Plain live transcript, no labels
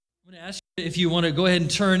I'm going to ask you if you want to go ahead and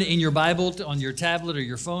turn in your Bible on your tablet or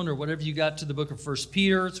your phone or whatever you got to the book of 1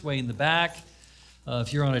 Peter. It's way in the back.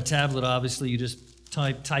 If you're on a tablet, obviously, you just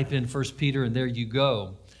type in 1 Peter, and there you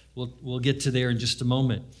go. We'll get to there in just a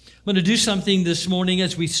moment. I'm going to do something this morning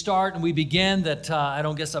as we start and we begin that I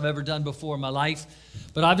don't guess I've ever done before in my life.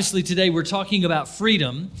 But obviously today we're talking about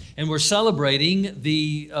freedom, and we're celebrating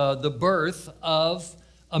the birth of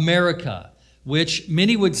America, which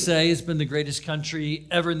many would say has been the greatest country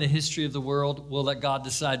ever in the history of the world. We'll let God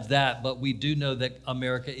decide that, but we do know that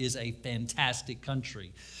America is a fantastic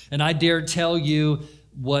country. And I dare tell you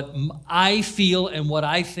what I feel and what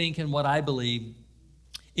I think and what I believe.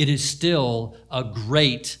 It is still a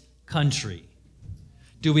great country.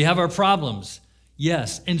 Do we have our problems?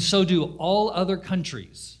 Yes, and so do all other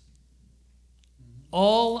countries.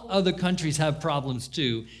 All other countries have problems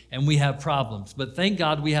too, and we have problems. But thank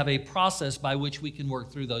God we have a process by which we can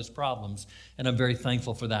work through those problems, and I'm very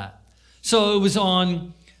thankful for that. So it was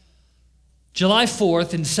on July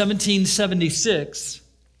 4th in 1776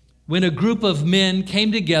 when a group of men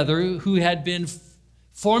came together who had been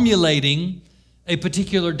formulating a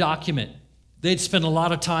particular document. They'd spent a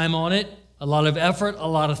lot of time on it, a lot of effort, a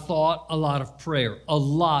lot of thought, a lot of prayer.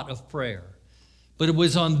 But it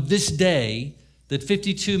was on this day that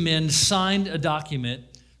 52 men signed a document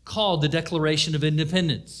called the Declaration of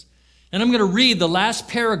Independence. And I'm going to read the last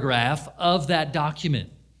paragraph of that document.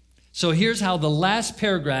 So here's how the last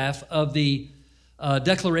paragraph of the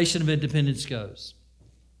Declaration of Independence goes.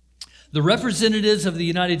 The representatives of the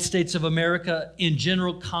United States of America in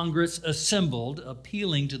General Congress assembled,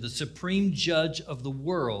 appealing to the Supreme Judge of the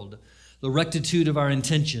world, the rectitude of our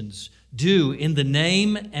intentions, do, in the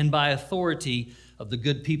name and by authority of the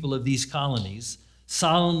good people of these colonies,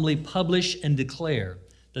 solemnly publish and declare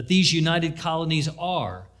that these united colonies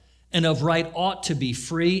are, and of right ought to be,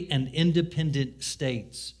 free and independent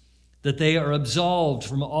states, that they are absolved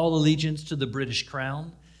from all allegiance to the British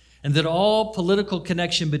Crown, and that all political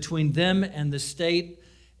connection between them and the state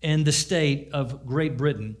of Great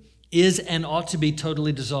Britain is and ought to be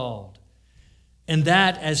totally dissolved, and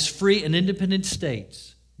that as free and independent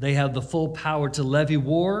states, they have the full power to levy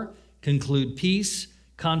war, conclude peace,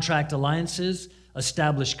 contract alliances,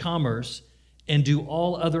 establish commerce, and do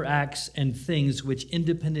all other acts and things which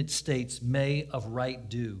independent states may of right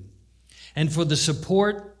do. And for the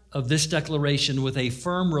support of this declaration, with a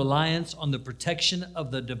firm reliance on the protection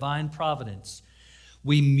of the divine providence,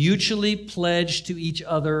 we mutually pledge to each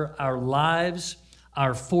other our lives,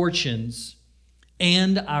 our fortunes,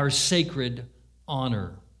 and our sacred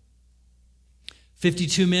honor.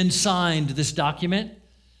 52 men signed this document,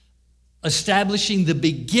 establishing the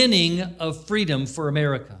beginning of freedom for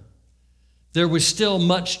America. There was still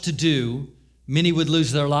much to do. Many would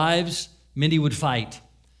lose their lives, many would fight.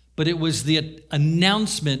 But it was the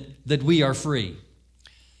announcement that we are free.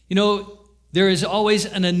 You know, there is always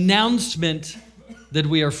an announcement that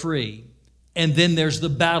we are free, and then there's the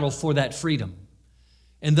battle for that freedom.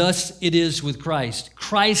 And thus it is with Christ.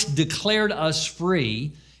 Christ declared us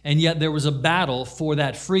free, and yet there was a battle for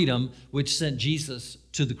that freedom which sent Jesus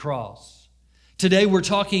to the cross. Today we're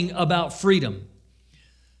talking about freedom.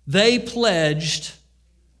 They pledged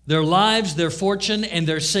their lives, their fortune, and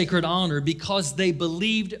their sacred honor because they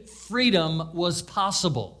believed freedom was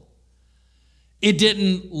possible. It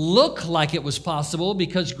didn't look like it was possible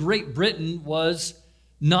because Great Britain was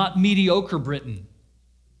not mediocre Britain.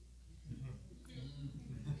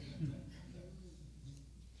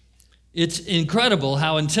 It's incredible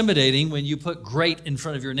how intimidating when you put great in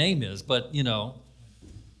front of your name is, but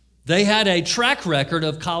they had a track record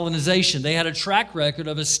of colonization. They had a track record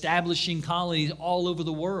of establishing colonies all over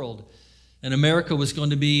the world. And America was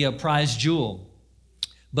going to be a prize jewel.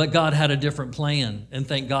 But God had a different plan, and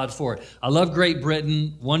thank God for it. I love Great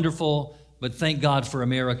Britain, wonderful, but thank God for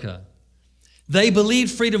America. They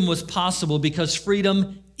believed freedom was possible because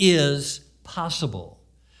freedom is possible.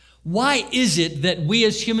 Why is it that we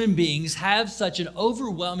as human beings have such an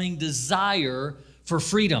overwhelming desire for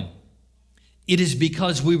freedom? It is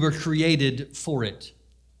because we were created for it.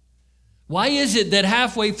 Why is it that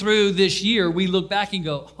halfway through this year, we look back and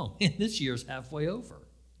go, oh man, this year's halfway over.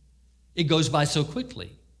 It goes by so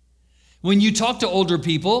quickly. When you talk to older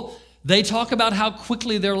people, they talk about how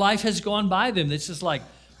quickly their life has gone by them. It's just like,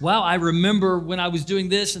 wow, I remember when I was doing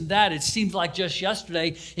this and that. It seems like just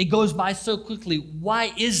yesterday. It goes by so quickly.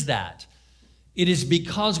 Why is that? It is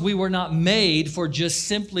because we were not made for just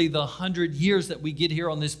simply the 100 years that we get here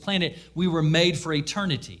on this planet. We were made for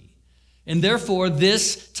eternity. And therefore,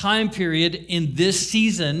 this time period in this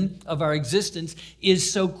season of our existence is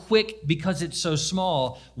so quick because it's so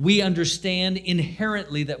small. We understand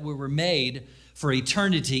inherently that we were made for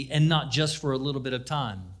eternity and not just for a little bit of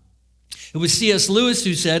time. It was C.S. Lewis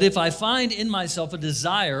who said, "If I find in myself a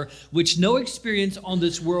desire which no experience on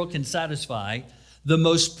this world can satisfy, the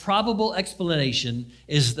most probable explanation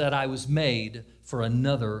is that I was made for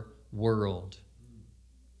another world."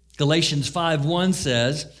 Galatians 5:1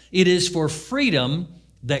 says, "It is for freedom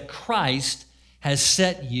that Christ has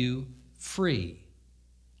set you free."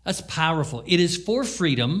 That's powerful. It is for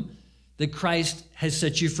freedom that Christ has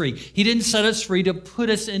set you free. He didn't set us free to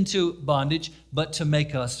put us into bondage, but to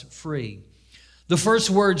make us free. The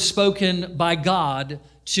first words spoken by God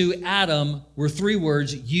to Adam were 3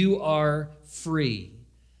 words: "You are free."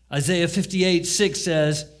 Isaiah 58:6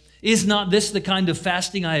 says, "Is not this the kind of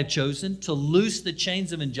fasting I have chosen, to loose the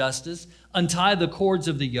chains of injustice, untie the cords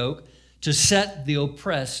of the yoke, to set the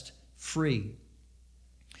oppressed free?"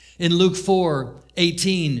 In Luke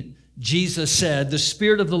 4:18, Jesus said, "The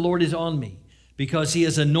Spirit of the Lord is on me, because he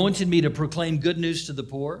has anointed me to proclaim good news to the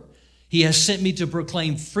poor. He has sent me to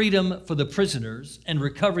proclaim freedom for the prisoners and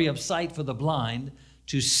recovery of sight for the blind,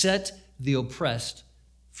 to set the oppressed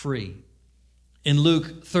free." In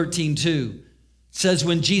Luke 13:2, it says,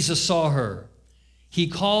 when Jesus saw her, he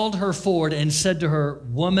called her forward and said to her,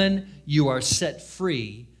 "Woman, you are set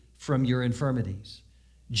free from your infirmities."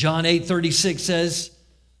 John 8:36 says,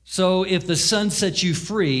 "So if the Son sets you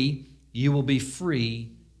free, you will be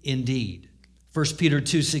free indeed." 1 Peter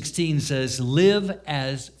 2:16 says, "Live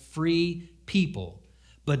as free people,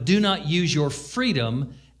 but do not use your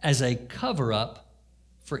freedom as a cover-up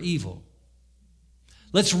for evil."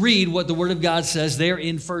 Let's read what the Word of God says there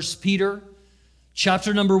in 1 Peter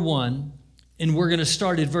chapter number 1, and we're going to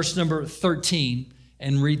start at verse number 13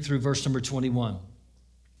 and read through verse number 21.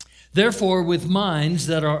 "Therefore, with minds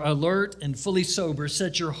that are alert and fully sober,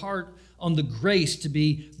 set your heart on the grace to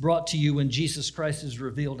be brought to you when Jesus Christ is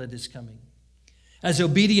revealed at his coming. As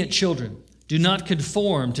obedient children, do not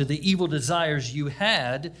conform to the evil desires you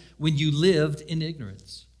had when you lived in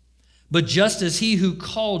ignorance. But just as he who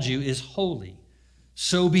called you is holy,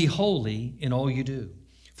 so be holy in all you do.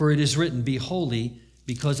 For it is written, 'Be holy,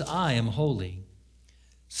 because I am holy.'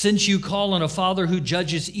 Since you call on a Father who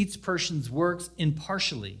judges each person's works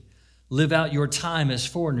impartially, live out your time as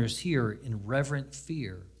foreigners here in reverent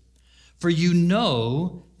fear. For you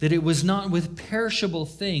know that it was not with perishable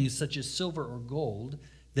things such as silver or gold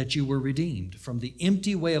that you were redeemed from the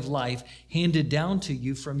empty way of life handed down to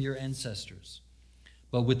you from your ancestors,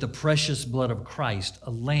 but with the precious blood of Christ,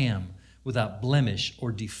 a lamb without blemish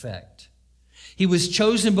or defect. He was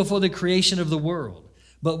chosen before the creation of the world,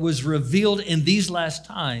 but was revealed in these last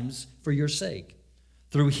times for your sake.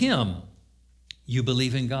 Through him you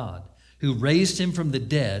believe in God, who raised him from the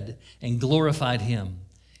dead and glorified him.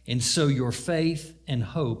 And so your faith and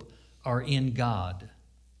hope are in God."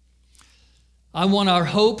 I want our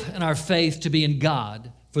hope and our faith to be in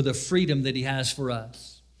God for the freedom that he has for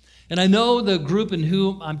us. And I know the group in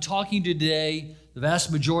whom I'm talking to today, the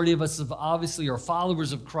vast majority of us obviously are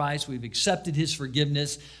followers of Christ. We've accepted his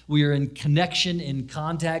forgiveness. We are in connection, in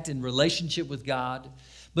contact, in relationship with God.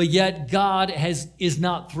 But yet God is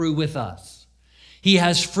not through with us. He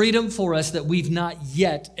has freedom for us that we've not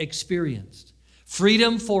yet experienced.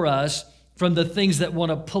 Freedom for us from the things that want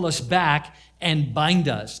to pull us back and bind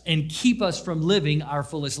us and keep us from living our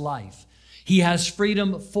fullest life. He has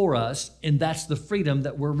freedom for us, and that's the freedom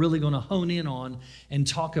that we're really going to hone in on and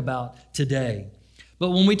talk about today.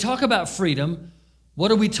 But when we talk about freedom,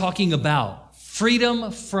 what are we talking about?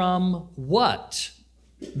 Freedom from what?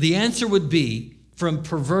 The answer would be from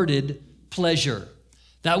perverted pleasure.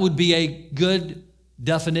 That would be a good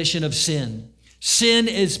definition of sin. Sin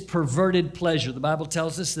is perverted pleasure. The Bible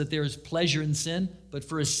tells us that there is pleasure in sin, but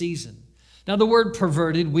for a season. Now, the word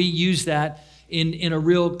perverted, we use that in a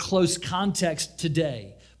real close context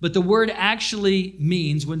today. But the word actually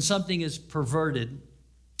means, when something is perverted,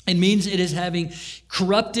 it means it is having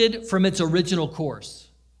corrupted from its original course.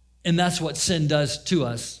 And that's what sin does to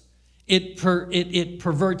us. It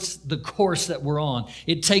perverts the course that we're on.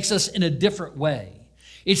 It takes us in a different way.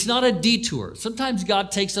 It's not a detour. Sometimes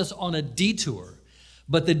God takes us on a detour,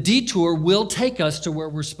 but the detour will take us to where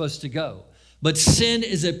we're supposed to go. But sin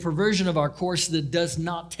is a perversion of our course that does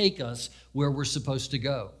not take us where we're supposed to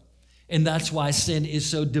go. And that's why sin is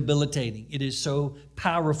so debilitating. It is so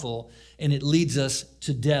powerful, and it leads us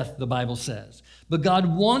to death, the Bible says. But God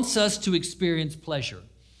wants us to experience pleasure.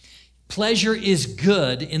 Pleasure is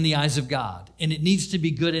good in the eyes of God, and it needs to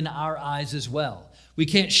be good in our eyes as well. We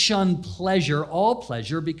can't shun pleasure, all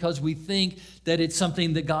pleasure, because we think that it's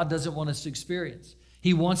something that God doesn't want us to experience.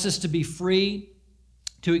 He wants us to be free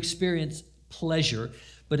to experience pleasure,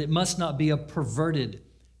 but it must not be a perverted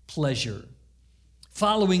pleasure.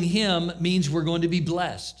 Following him means we're going to be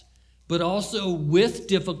blessed, but also with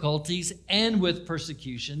difficulties and with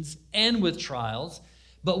persecutions and with trials,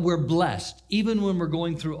 but we're blessed even when we're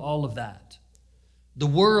going through all of that. The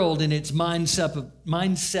world in its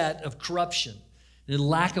mindset of corruption and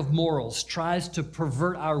lack of morals tries to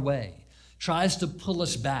pervert our way, tries to pull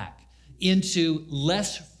us back into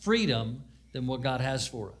less freedom than what God has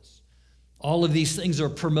for us. All of these things are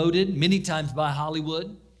promoted many times by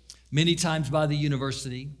Hollywood, many times by the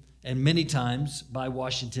university, and many times by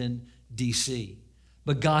Washington, D.C.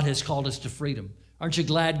 But God has called us to freedom. Aren't you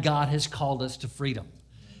glad God has called us to freedom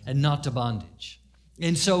and not to bondage?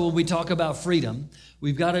 And so when we talk about freedom,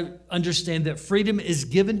 we've got to understand that freedom is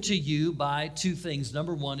given to you by two things.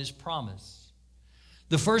 Number one is promise.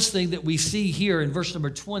 The first thing that we see here in verse number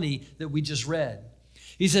 20 that we just read,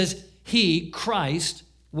 he says, he, Christ,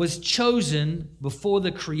 was chosen before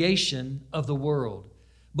the creation of the world,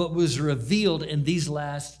 but was revealed in these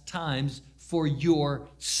last times for your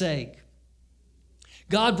sake.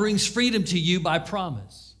 God brings freedom to you by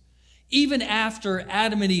promise. Even after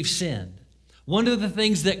Adam and Eve sinned, one of the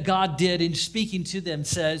things that God did in speaking to them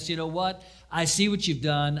says, you know what? I see what you've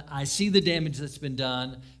done. I see the damage that's been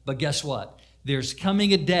done. But guess what? There's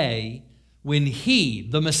coming a day when he,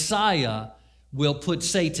 the Messiah, will put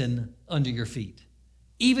Satan under your feet.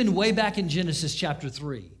 Even way back in Genesis chapter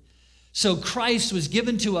 3. So Christ was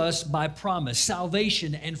given to us by promise.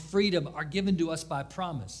 Salvation and freedom are given to us by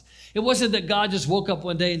promise. It wasn't that God just woke up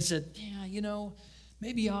one day and said, yeah, you know,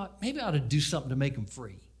 maybe I ought to do something to make him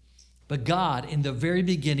free. But God, in the very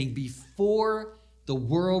beginning, before the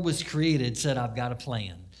world was created, said, I've got a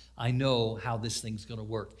plan. I know how this thing's going to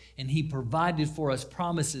work. And he provided for us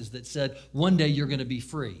promises that said, one day you're going to be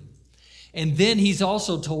free. And then he's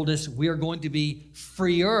also told us we are going to be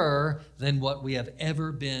freer than what we have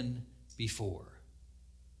ever been before.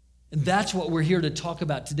 And that's what we're here to talk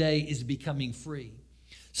about today, is becoming free.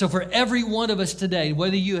 So for every one of us today,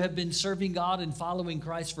 whether you have been serving God and following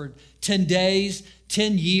Christ for 10 days,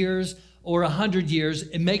 10 years, or 100 years,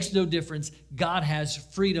 it makes no difference. God has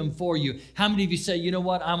freedom for you. How many of you say, you know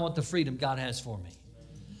what? I want the freedom God has for me.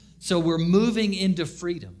 So we're moving into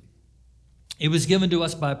freedom. It was given to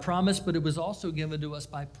us by promise, but it was also given to us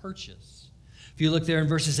by purchase. If you look there in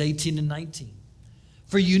verses 18 and 19.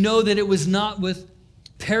 For you know that it was not with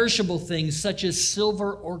perishable things such as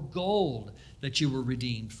silver or gold that you were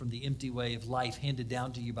redeemed from the empty way of life handed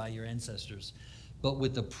down to you by your ancestors, but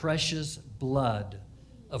with the precious blood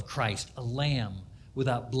of Christ, a lamb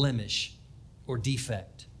without blemish or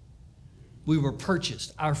defect. We were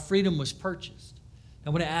purchased. Our freedom was purchased.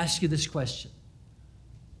 I want to ask you this question.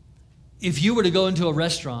 If you were to go into a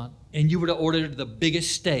restaurant and you were to order the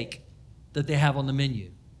biggest steak that they have on the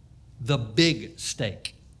menu, the big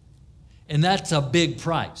steak, and that's a big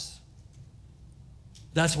price.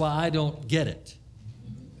 That's why I don't get it.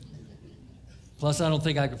 Plus, I don't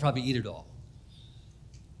think I could probably eat it all.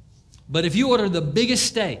 But if you order the biggest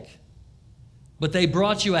steak, but they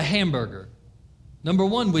brought you a hamburger, number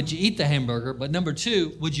one, would you eat the hamburger? But number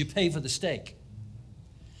two, would you pay for the steak?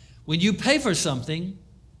 When you pay for something,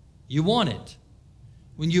 you want it.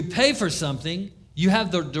 When you pay for something, you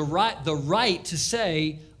have the right to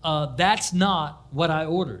say, that's not what I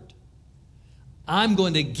ordered. I'm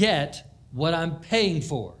going to get what I'm paying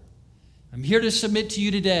for. I'm here to submit to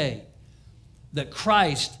you today that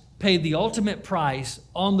Christ paid the ultimate price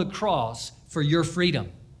on the cross for your freedom.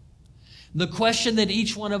 The question that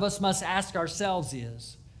each one of us must ask ourselves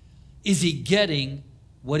is he getting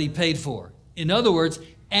what he paid for? In other words,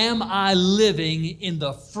 am I living in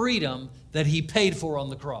the freedom that he paid for on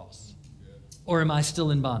the cross? Or am I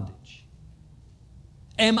still in bondage?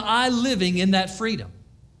 Am I living in that freedom?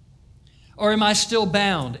 Or am I still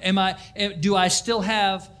bound? Do I still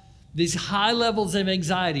have these high levels of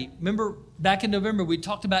anxiety? Remember, back in November, we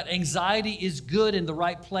talked about anxiety is good in the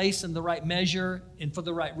right place and the right measure and for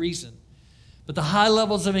the right reason. But the high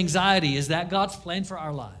levels of anxiety, is that God's plan for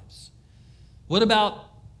our lives? What about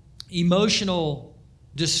emotional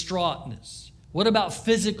distraughtness? What about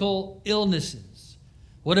physical illnesses?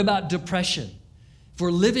 What about depression? If we're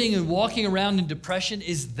living and walking around in depression,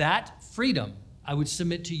 is that freedom? I would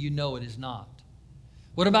submit to you, no, it is not.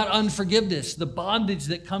 What about unforgiveness, the bondage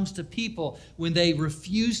that comes to people when they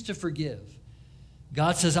refuse to forgive?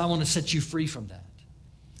 God says, I want to set you free from that.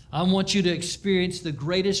 I want you to experience the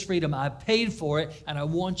greatest freedom. I paid for it, and I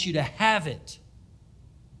want you to have it.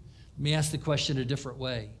 Let me ask the question a different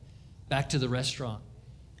way. Back to the restaurant.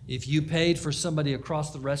 If you paid for somebody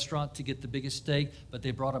across the restaurant to get the biggest steak, but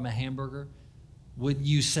they brought them a hamburger, wouldn't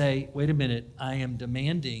you say, wait a minute, I am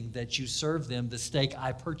demanding that you serve them the steak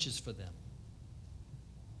I purchased for them?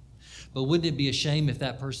 But wouldn't it be a shame if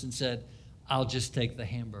that person said, I'll just take the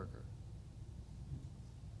hamburger?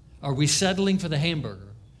 Are we settling for the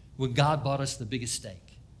hamburger when God bought us the biggest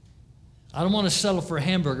steak? I don't want to settle for a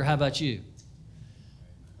hamburger. How about you?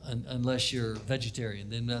 Unless you're vegetarian,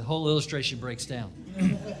 then the whole illustration breaks down.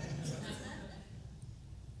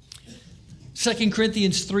 2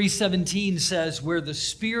 Corinthians 3:17 says, where the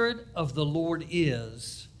Spirit of the Lord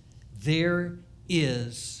is, there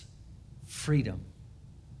is freedom.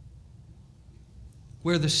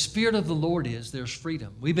 Where the Spirit of the Lord is, there's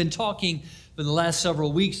freedom. We've been talking for the last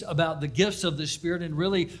several weeks about the gifts of the Spirit and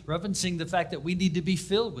really referencing the fact that we need to be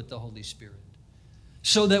filled with the Holy Spirit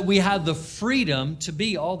so that we have the freedom to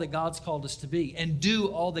be all that God's called us to be and do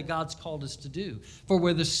all that God's called us to do. For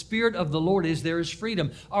where the Spirit of the Lord is, there is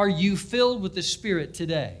freedom. Are you filled with the Spirit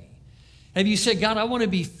today? Have you said, God, I want to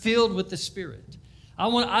be filled with the Spirit. I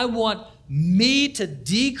want me to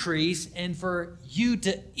decrease and for you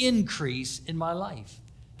to increase in my life.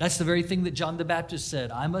 That's the very thing that John the Baptist said.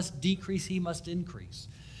 I must decrease, he must increase.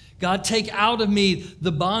 God, take out of me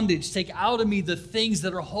the bondage. Take out of me the things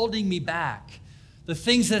that are holding me back. The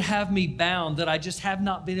things that have me bound, that I just have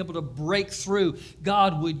not been able to break through.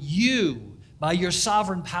 God, would you, by your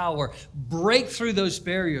sovereign power, break through those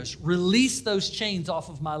barriers, release those chains off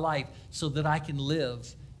of my life so that I can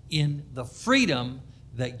live in the freedom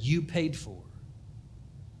that you paid for.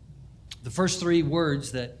 The first three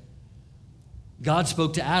words that God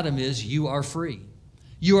spoke to Adam is, you are free.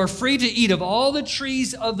 You are free to eat of all the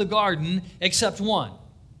trees of the garden except one.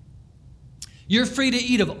 You're free to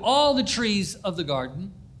eat of all the trees of the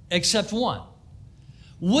garden except one.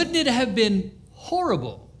 Wouldn't it have been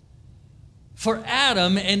horrible for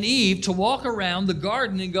Adam and Eve to walk around the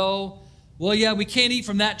garden and go, well, yeah, we can't eat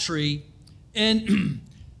from that tree, and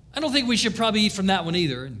I don't think we should probably eat from that one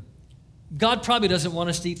either. And God probably doesn't want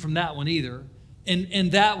us to eat from that one either,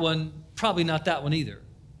 and that one, probably not that one either.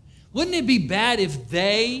 Wouldn't it be bad if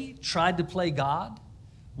they tried to play God?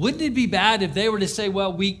 Wouldn't it be bad if they were to say,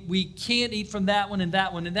 well, we can't eat from that one and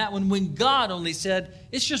that one and that one, when God only said,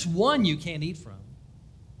 it's just one you can't eat from?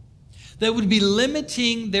 That would be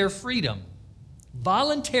limiting their freedom,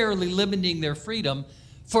 voluntarily limiting their freedom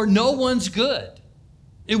for no one's good.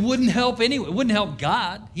 It wouldn't help anyone. It wouldn't help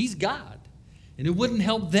God. He's God. And it wouldn't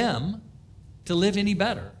help them to live any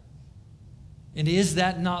better. And is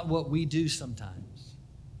that not what we do sometimes?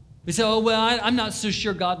 We say, oh, well, I'm not so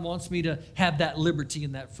sure God wants me to have that liberty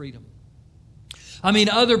and that freedom. I mean,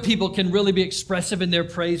 other people can really be expressive in their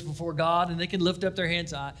praise before God, and they can lift up their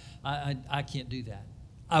hands. I can't do that.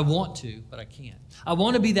 I want to, but I can't. I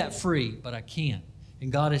want to be that free, but I can't.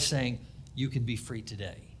 And God is saying, you can be free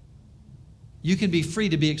today. You can be free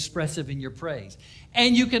to be expressive in your praise.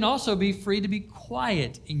 And you can also be free to be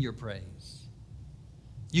quiet in your praise.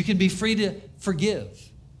 You can be free to forgive,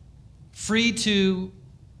 free to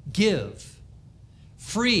give,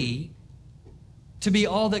 free to be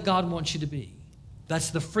all that God wants you to be.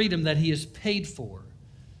 That's the freedom that he has paid for.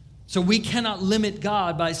 So we cannot limit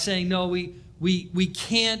God by saying, no, we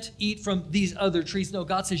can't eat from these other trees. No,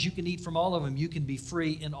 God says you can eat from all of them. You can be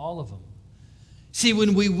free in all of them. See,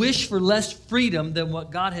 when we wish for less freedom than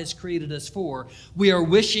what God has created us for, we are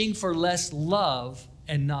wishing for less love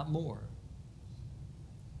and not more.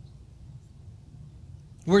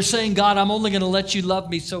 We're saying, God, I'm only going to let you love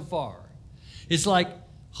me so far. It's like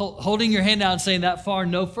holding your hand out and saying that far,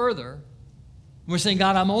 no further. We're saying,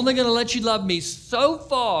 God, I'm only going to let you love me so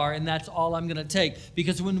far, and that's all I'm going to take.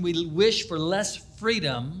 Because when we wish for less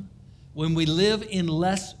freedom, when we live in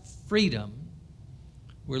less freedom,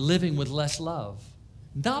 we're living with less love.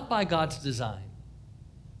 Not by God's design,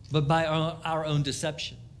 but by our own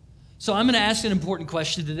deception. So I'm going to ask an important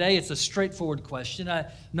question today. It's a straightforward question. I'm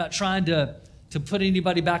not trying to put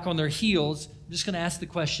anybody back on their heels. I'm just going to ask the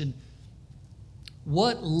question,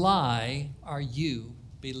 what lie are you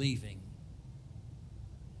believing?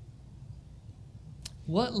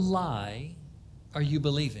 What lie are you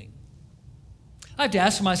believing? I have to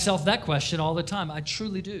ask myself that question all the time. I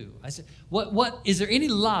truly do. I say, what is there any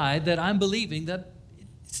lie that I'm believing that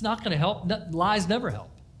it's not going to help? Lies never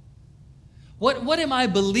help. What am I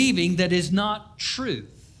believing that is not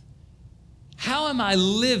truth? How am I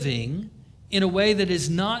living in a way that is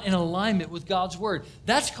not in alignment with God's word?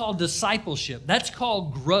 That's called discipleship. That's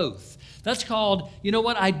called growth. That's called, you know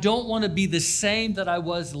what? I don't want to be the same that I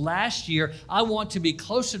was last year. I want to be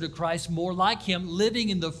closer to Christ, more like him, living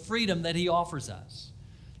in the freedom that he offers us.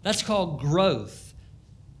 That's called growth.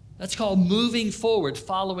 That's called moving forward,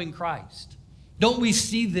 following Christ. Don't we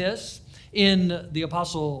see this in the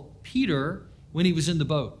Apostle Peter when he was in the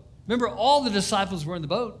boat? Remember, all the disciples were in the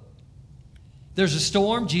boat. There's a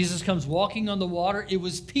storm. Jesus comes walking on the water. It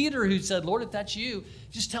was Peter who said, Lord, if that's you,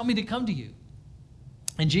 just tell me to come to you.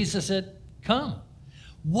 And Jesus said, come.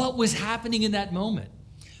 What was happening in that moment?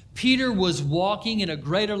 Peter was walking in a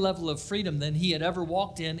greater level of freedom than he had ever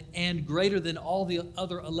walked in, and greater than all the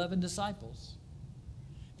other 11 disciples.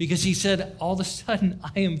 Because he said, all of a sudden,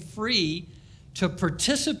 I am free to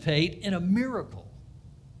participate in a miracle.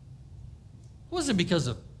 It wasn't because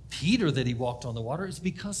of Peter that he walked on the water. It's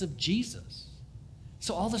because of Jesus.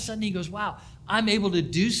 So all of a sudden he goes, wow, I'm able to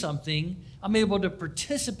do something. I'm able to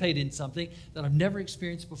participate in something that I've never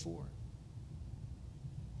experienced before.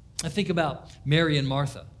 I think about Mary and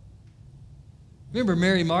Martha. Remember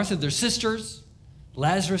Mary and Martha, their sisters,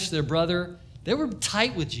 Lazarus, their brother. They were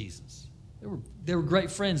tight with Jesus. They were great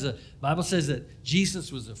friends. The Bible says that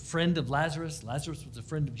Jesus was a friend of Lazarus. Lazarus was a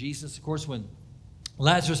friend of Jesus. Of course, when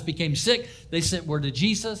Lazarus became sick, they sent word to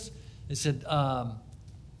Jesus. They said,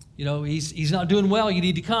 he's not doing well. You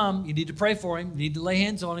need to come. You need to pray for him. You need to lay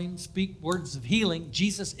hands on him, speak words of healing.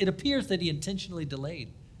 Jesus, it appears that he intentionally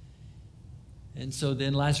delayed. And so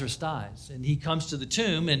then Lazarus dies. And he comes to the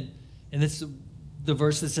tomb, and it's the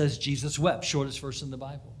verse that says Jesus wept, shortest verse in the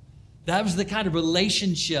Bible. That was the kind of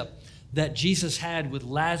relationship that Jesus had with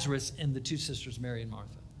Lazarus and the two sisters, Mary and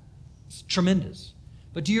Martha. It's tremendous.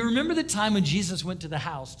 But do you remember the time when Jesus went to the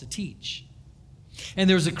house to teach? And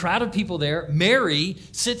there was a crowd of people there. Mary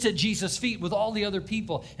sits at Jesus' feet with all the other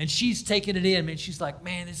people, and she's taking it in. Man, she's like,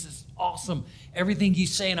 man, this is awesome. Everything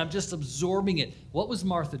he's saying, I'm just absorbing it. What was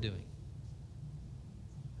Martha doing?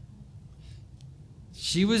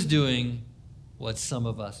 She was doing what some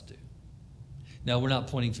of us do. Now, we're not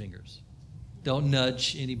pointing fingers. Don't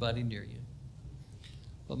nudge anybody near you.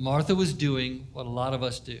 But Martha was doing what a lot of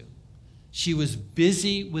us do. She was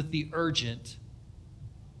busy with the urgent,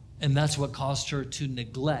 and that's what caused her to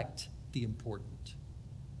neglect the important.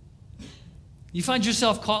 You find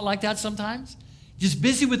yourself caught like that sometimes? Just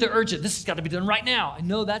busy with the urgent. This has got to be done right now. I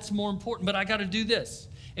know that's more important, but I got to do this.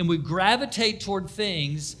 And we gravitate toward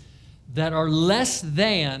things that are less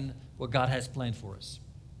than what God has planned for us.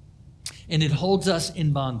 And it holds us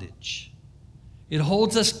in bondage. It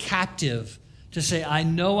holds us captive to say, I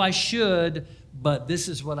know I should, but this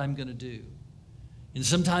is what I'm going to do. And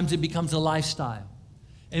sometimes it becomes a lifestyle.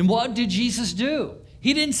 And what did Jesus do?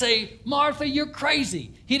 He didn't say, Martha, you're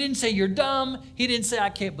crazy. He didn't say, you're dumb. He didn't say, I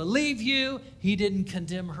can't believe you. He didn't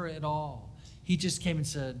condemn her at all. He just came and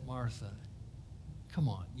said, Martha, come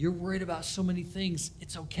on. You're worried about so many things.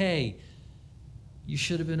 It's okay. You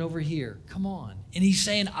should have been over here. Come on. And he's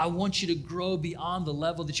saying, I want you to grow beyond the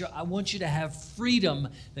level that I want you to have freedom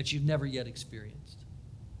that you've never yet experienced.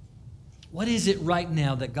 What is it right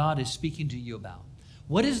now that God is speaking to you about?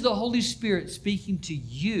 What is the Holy Spirit speaking to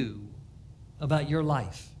you about your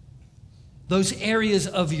life? Those areas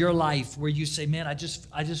of your life where you say, man, I just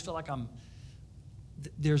feel like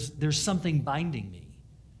there's something binding me.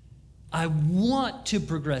 I want to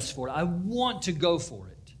progress forward. I want to go for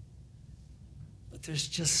it. But there's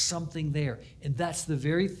just something there. And that's the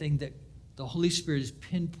very thing that the Holy Spirit is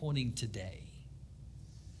pinpointing today.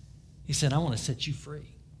 He said, I want to set you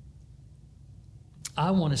free.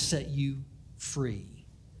 I want to set you free.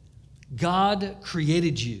 God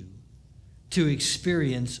created you to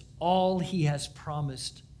experience all he has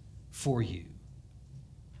promised for you.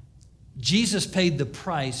 Jesus paid the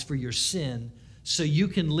price for your sin so you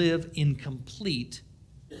can live in complete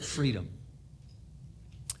freedom.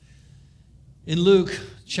 In Luke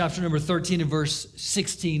chapter number 13 and verse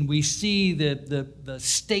 16, we see the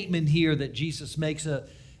statement here that Jesus makes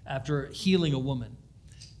after healing a woman.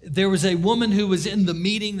 There was a woman who was in the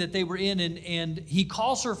meeting that they were in, and he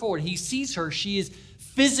calls her forward. He sees her. She is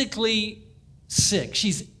physically sick.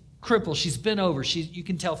 She's crippled. She's bent over. You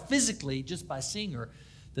can tell physically just by seeing her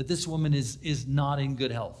that this woman is not in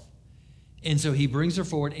good health. And so he brings her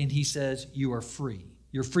forward and he says, you are free.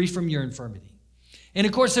 You're free from your infirmity. And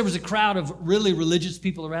of course, there was a crowd of really religious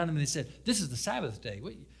people around him, and they said, this is the Sabbath day.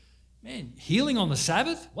 What, man, healing on the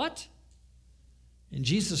Sabbath? What? And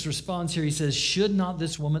Jesus responds here. He says, should not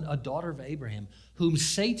this woman, a daughter of Abraham, whom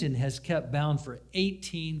Satan has kept bound for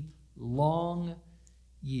 18 long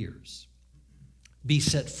years, be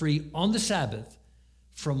set free on the Sabbath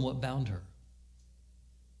from what bound her?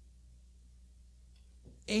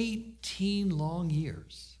 18 long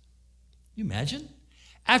years. Can you imagine?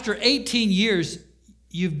 After 18 years,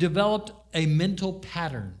 you've developed a mental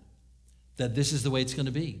pattern that this is the way it's going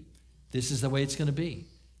to be. This is the way it's going to be.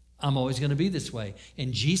 I'm always going to be this way.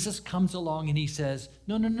 And Jesus comes along and he says,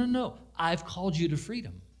 no. I've called you to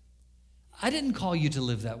freedom. I didn't call you to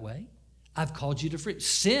live that way. I've called you to freedom.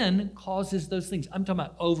 Sin causes those things. I'm talking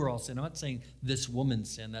about overall sin. I'm not saying this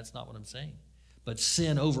woman's sin. That's not what I'm saying. But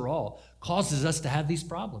sin overall causes us to have these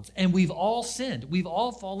problems. And we've all sinned. We've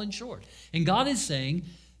all fallen short. And God is saying,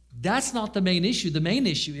 that's not the main issue. The main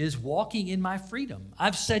issue is walking in my freedom.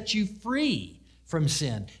 I've set you free from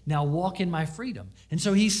sin. Now walk in my freedom. And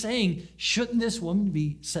so he's saying, shouldn't this woman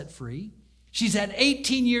be set free? She's had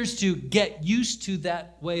 18 years to get used to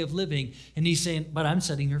that way of living. And he's saying, but I'm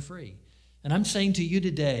setting her free. And I'm saying to you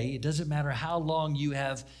today, it doesn't matter how long you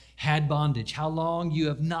have had bondage, how long you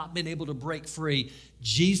have not been able to break free.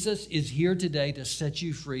 Jesus is here today to set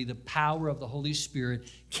you free. The power of the Holy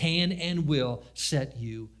Spirit can and will set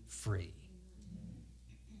you free.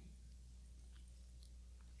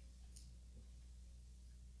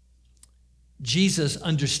 Jesus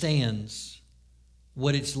understands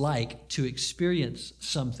what it's like to experience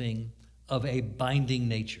something of a binding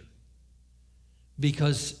nature.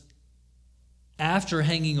 Because after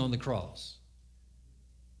hanging on the cross,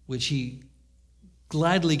 which he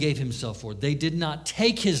gladly gave himself for, they did not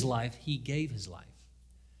take his life, he gave his life.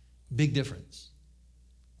 Big difference.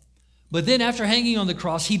 But then after hanging on the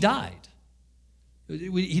cross, he died.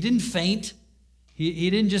 He didn't faint. He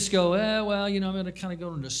didn't just go, I'm going to kind of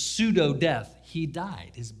go into pseudo-death. He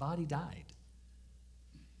died. His body died.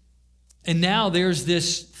 And now there's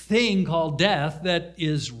this thing called death that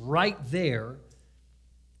is right there,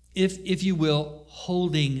 if you will,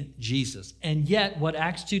 holding Jesus. And yet what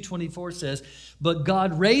Acts 2:24 says, but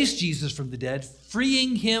God raised Jesus from the dead,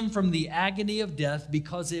 freeing him from the agony of death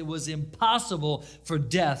because it was impossible for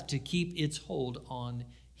death to keep its hold on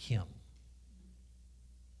him.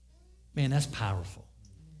 Man, that's powerful.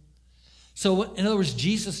 So in other words,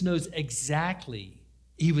 Jesus knows exactly.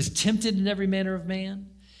 He was tempted in every manner of man.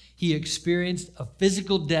 He experienced a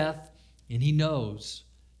physical death, and he knows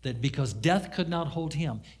that because death could not hold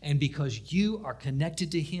him, and because you are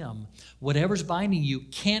connected to him, whatever's binding you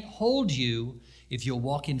can't hold you if you'll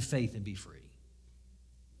walk in faith and be free.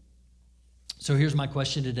 So here's my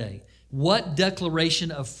question today. What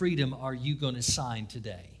declaration of freedom are you going to sign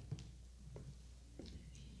today?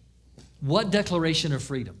 What declaration of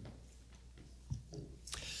freedom?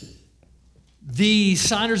 The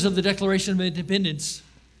signers of the Declaration of Independence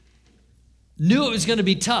knew it was going to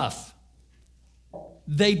be tough.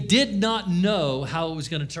 They did not know how it was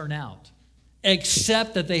going to turn out,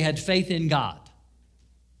 except that they had faith in God.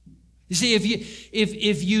 You see,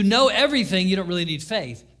 if you know everything, you don't really need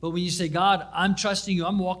faith. But when you say, God, I'm trusting you,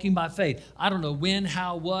 I'm walking by faith. I don't know when,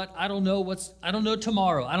 how, what. I don't know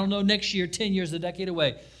tomorrow. I don't know next year, 10 years, a decade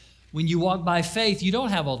away. When you walk by faith, you don't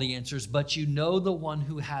have all the answers, but you know the one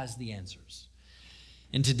who has the answers.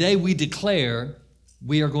 And today we declare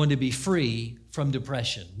we are going to be free from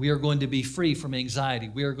depression. We are going to be free from anxiety.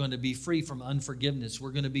 We are going to be free from unforgiveness.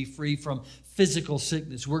 We're going to be free from physical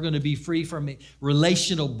sickness. We're going to be free from a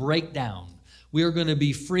relational breakdown. We are going to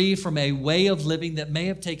be free from a way of living that may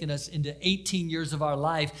have taken us into 18 years of our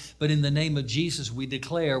life, but in the name of Jesus, we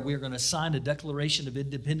declare we are going to sign a Declaration of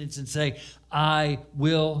Independence and say, I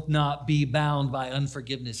will not be bound by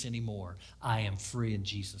unforgiveness anymore. I am free in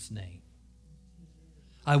Jesus' name.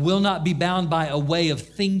 I will not be bound by a way of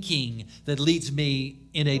thinking that leads me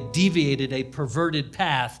in a deviated, a perverted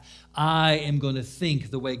path. I am going to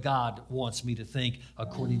think the way God wants me to think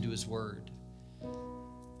according to his word.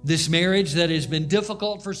 This marriage that has been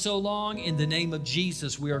difficult for so long, in the name of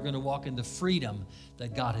Jesus, we are going to walk in the freedom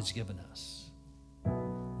that God has given us.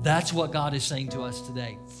 That's what God is saying to us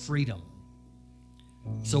today, freedom.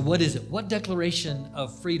 So what is it? What declaration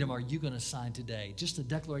of freedom are you going to sign today? Just a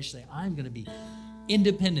declaration saying, I'm going to be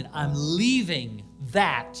independent. I'm leaving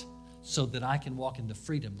that so that I can walk in the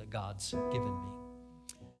freedom that God's given me.